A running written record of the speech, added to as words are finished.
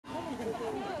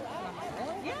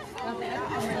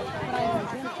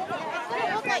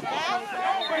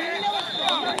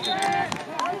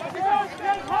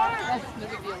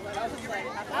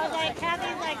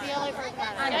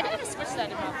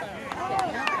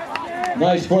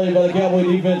Nice play by the Cowboy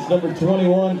defense. Number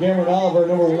 21, Cameron Oliver.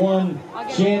 Number 1,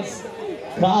 Chance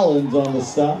Collins on the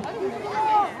stop.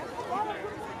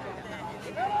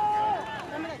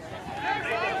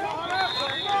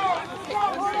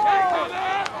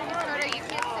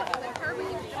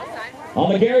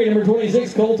 On the carry, number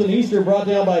 26, Colton Easter, brought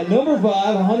down by number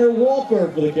 5, Hunter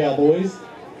Walker for the Cowboys.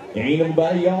 Gain of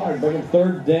about a yard, bring him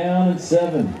 3rd down and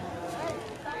 7.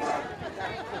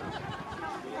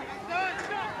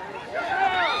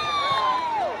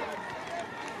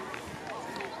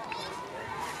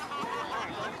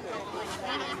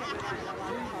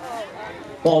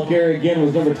 Ball carry again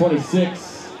was number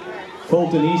 26,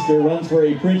 Colton Easter, runs for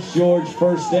a Prince George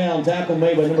 1st down. Tackle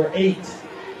made by number 8,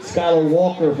 Skylar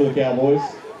Walker for the Cowboys.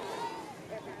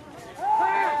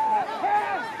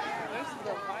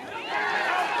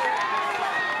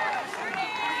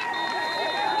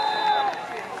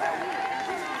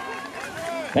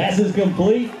 Pass is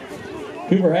complete.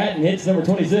 Cooper Hatton hits number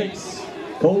 26,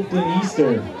 Colton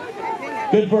Easter.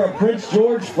 Good for a Prince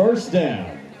George 1st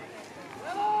down.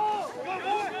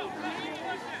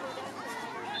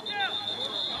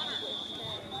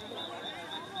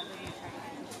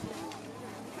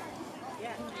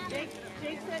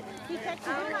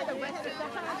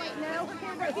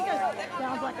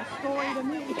 Sounds like a story to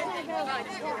me.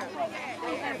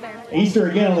 Easter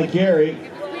again on the carry.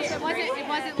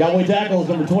 Cowboy tackles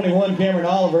number 21, Cameron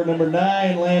Oliver. Number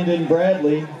 9, Landon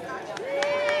Bradley.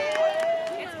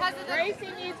 It's because the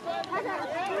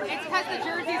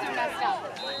jerseys are messed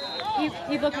up.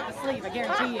 He looked at the sleeve, I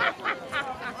guarantee you.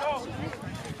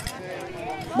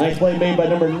 Nice play made by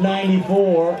number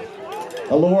 94,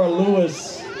 Alora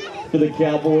Lewis for the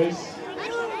Cowboys.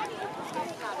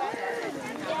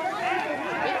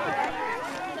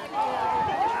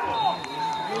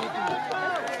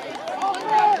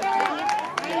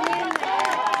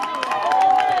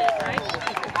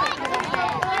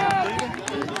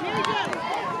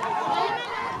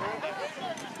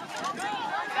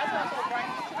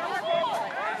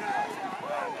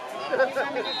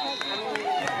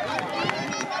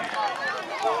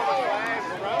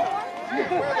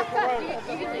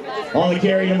 On the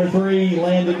carry, number 3,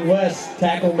 Landon West.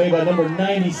 Tackle made by number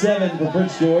 97 for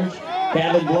Prince George,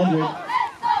 Calvin Blundred.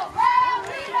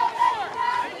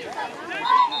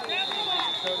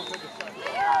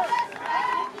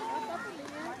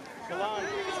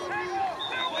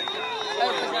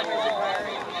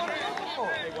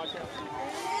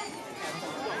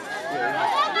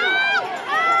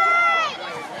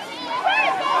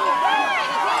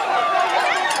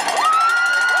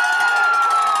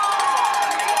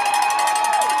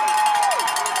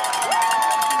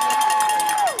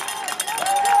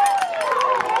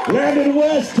 Landon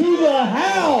West to the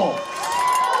house.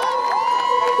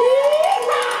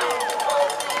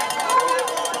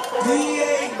 He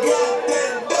ain't got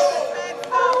that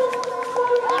dough.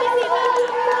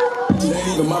 It ain't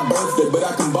even my birthday, but I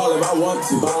can ball if I want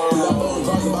to. Pull up on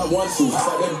cars if I want to. Hop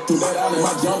out there, threw that out in my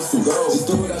jumpsuit. Just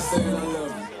do what I say and I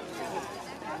love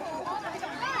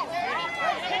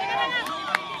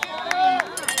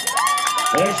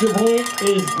you. Extra point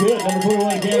is good. Number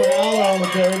 21, Cameron Oliver on the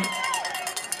carry.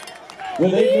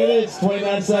 With 8 minutes,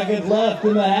 29 seconds left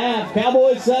in the half.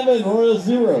 Cowboys 7, Royals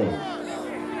 0.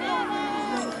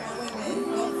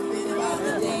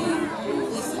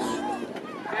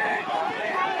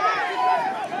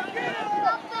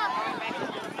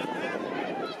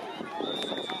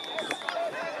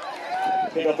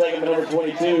 Kickoff taken by number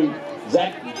 22,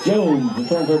 Zach Jones.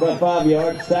 Return for about 5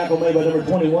 yards. Tackle made by number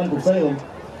 21 for Salem,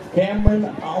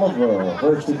 Cameron Oliver.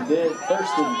 First and 10,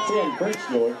 Prince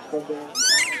George.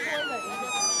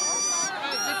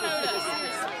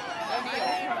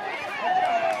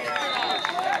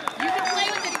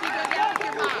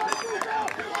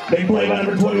 Big play by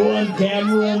number 21,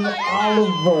 Cameron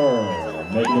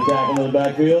Oliver. Making the tackle in the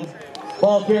backfield.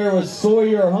 Ball carrier was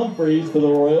Sawyer Humphreys for the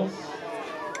Royals.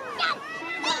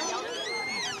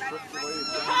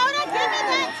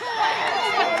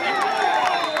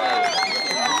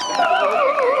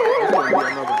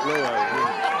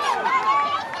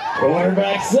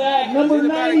 Cornerback sack, number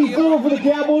 94 for the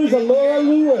Cowboys, Alora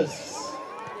Lewis.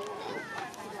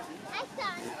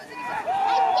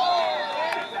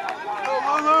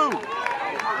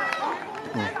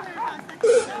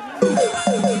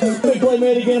 Big play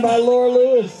made again by Laura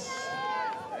Lewis.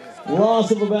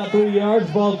 Loss of about 3 yards.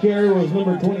 Ball carrier was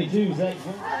number 22, Zach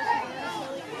Jones.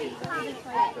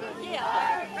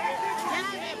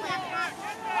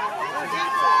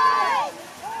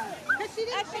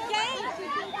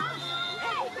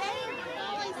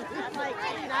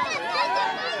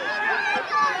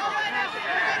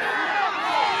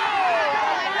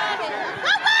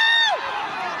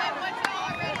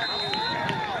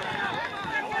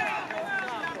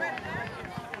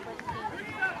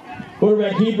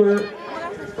 Quarterback keeper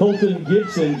Colton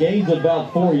Gibson gains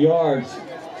about 4 yards.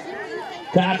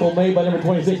 Tackle made by number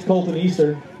 26, Colton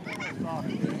Easter.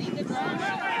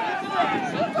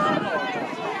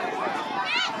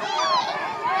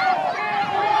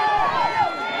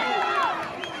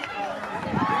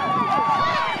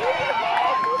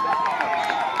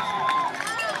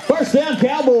 First down,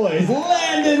 Cowboys.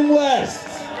 Landon West.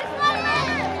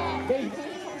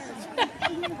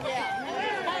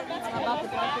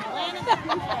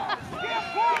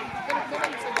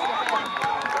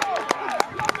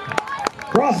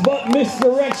 Crossbutt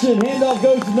misdirection. Handoff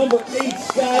goes to number 8,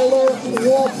 Skylar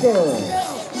Walker.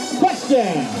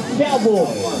 Touchdown,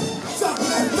 Cowboys.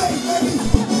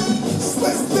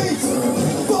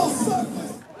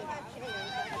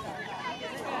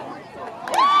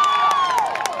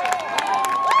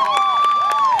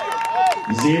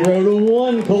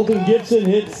 0-1. Colton Gibson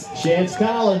hits Chance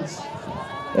Collins.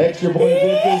 Extra point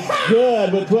attempt is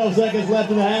good with 12 seconds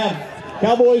left in the half.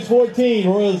 Cowboys 14,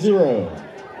 Royals 0.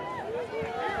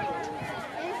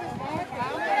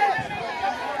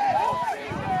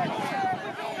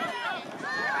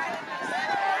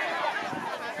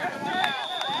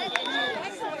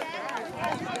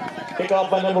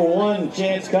 Kickoff by number 1,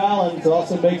 Chance Collins.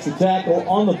 Also makes the tackle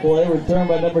on the play. Returned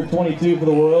by number 22 for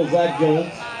the Royals, Zach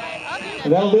Jones.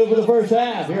 And that'll do it for the first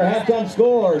half. Here are halftime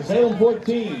scores. Salem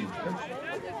 14.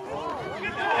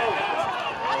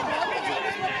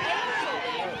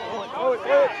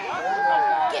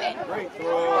 Great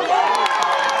throw.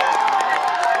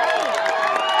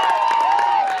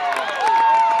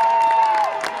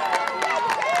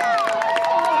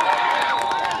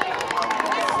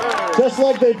 Just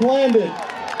like they planned it.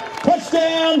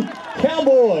 Touchdown,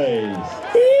 Cowboys.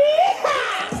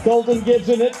 Colton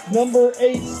Gibson hits number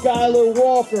 8, Skylar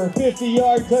Walker.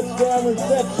 50-yard touchdown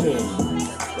reception.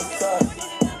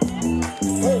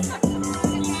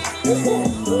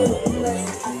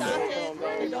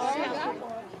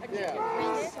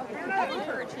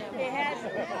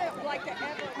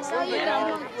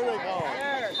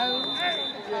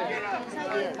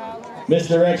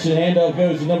 Misdirection handoff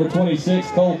goes to number 26,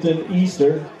 Colton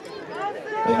Easter.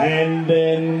 And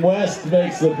then West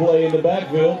makes the play in the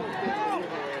backfield.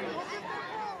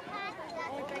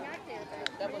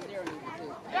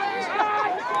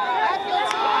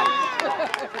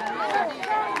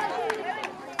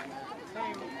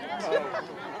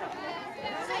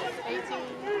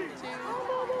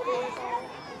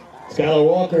 Skylar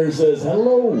Walker says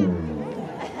hello.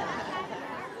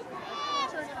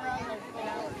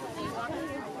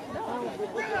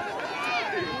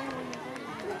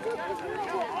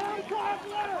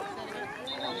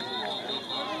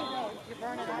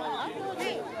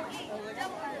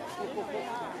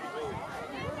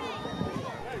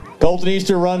 Colton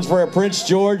Easter runs for a Prince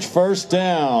George first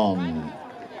down.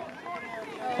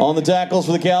 On the tackles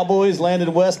for the Cowboys,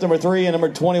 Landon West, number 3, and number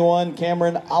 21,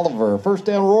 Cameron Oliver. First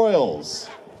down, Royals.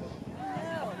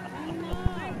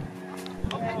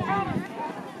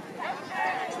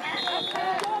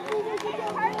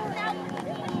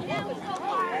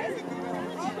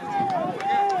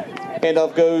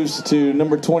 Handoff goes to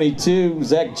number 22,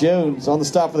 Zach Jones. On the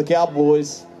stop for the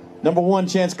Cowboys, number 1,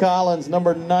 Chance Collins.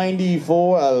 Number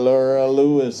 94, Allura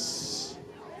Lewis.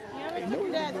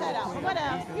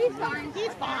 He's fine.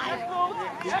 He's fine.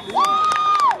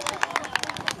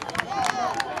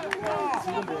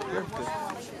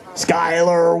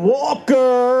 Skylar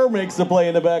Walker makes the play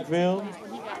in the backfield.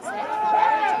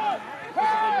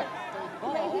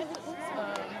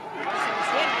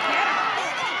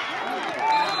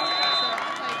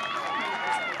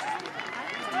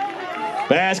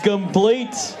 Pass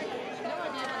complete.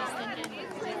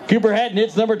 Cooper Hatton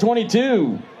hits number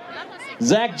 22.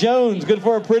 Zach Jones, good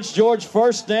for a Prince George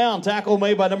first down. Tackle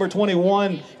made by number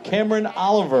 21, Cameron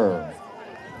Oliver.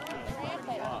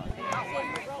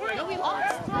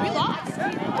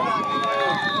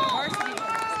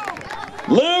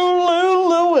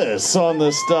 Lou Lewis on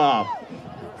the stop.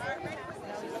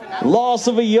 Loss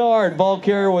of a yard. Ball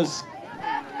carrier was...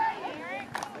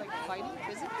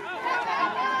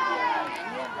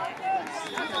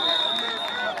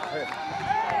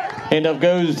 Handoff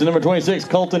goes to number 26,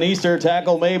 Colton Easter.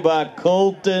 Tackle made by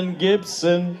Colton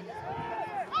Gibson.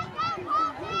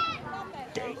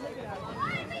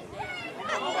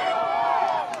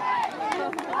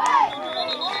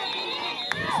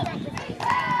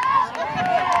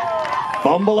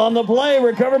 Fumble on the play,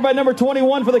 recovered by number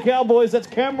 21 for the Cowboys. That's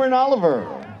Cameron Oliver.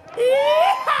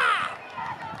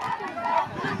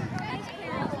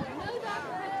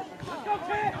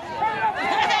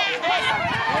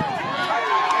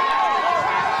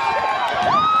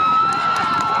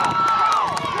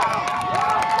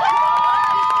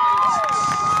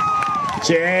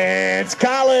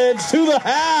 the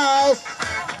house.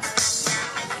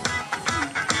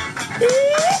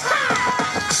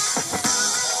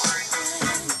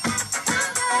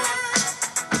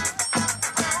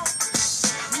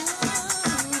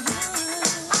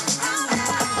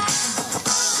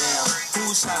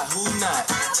 Who's hot, who not?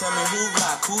 Tell me who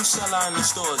rock, who sell out in the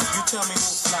stores. You tell me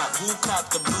who flop, who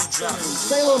cop the blue drop.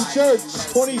 Salem Church,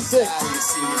 26.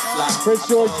 Prince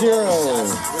George 0.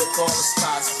 Rip all the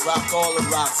spots, rock all the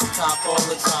rocks, top all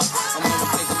the drops. I'm even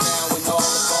thinking now when all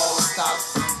the ball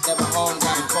stops. Never home,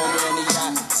 gotta call me on the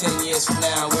yacht. 10 years from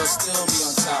now, we'll still be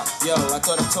on top. Yo, I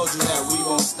thought I told you that we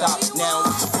won't stop. Now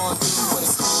what you gonna do when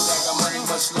it's cool? I got money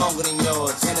much longer than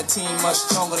yours, and a team much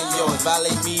stronger than yours.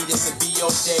 Violate me, this a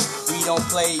BO day. We don't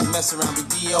play, mess around, be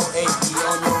DOA. Be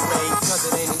on your way, cause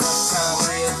it ain't enough time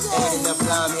here. Ain't enough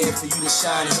lime here for you to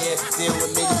shine here. Deal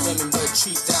with many women, but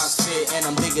treat down's fair. And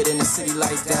I'm bigger than the city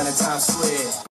lights down in Times Square.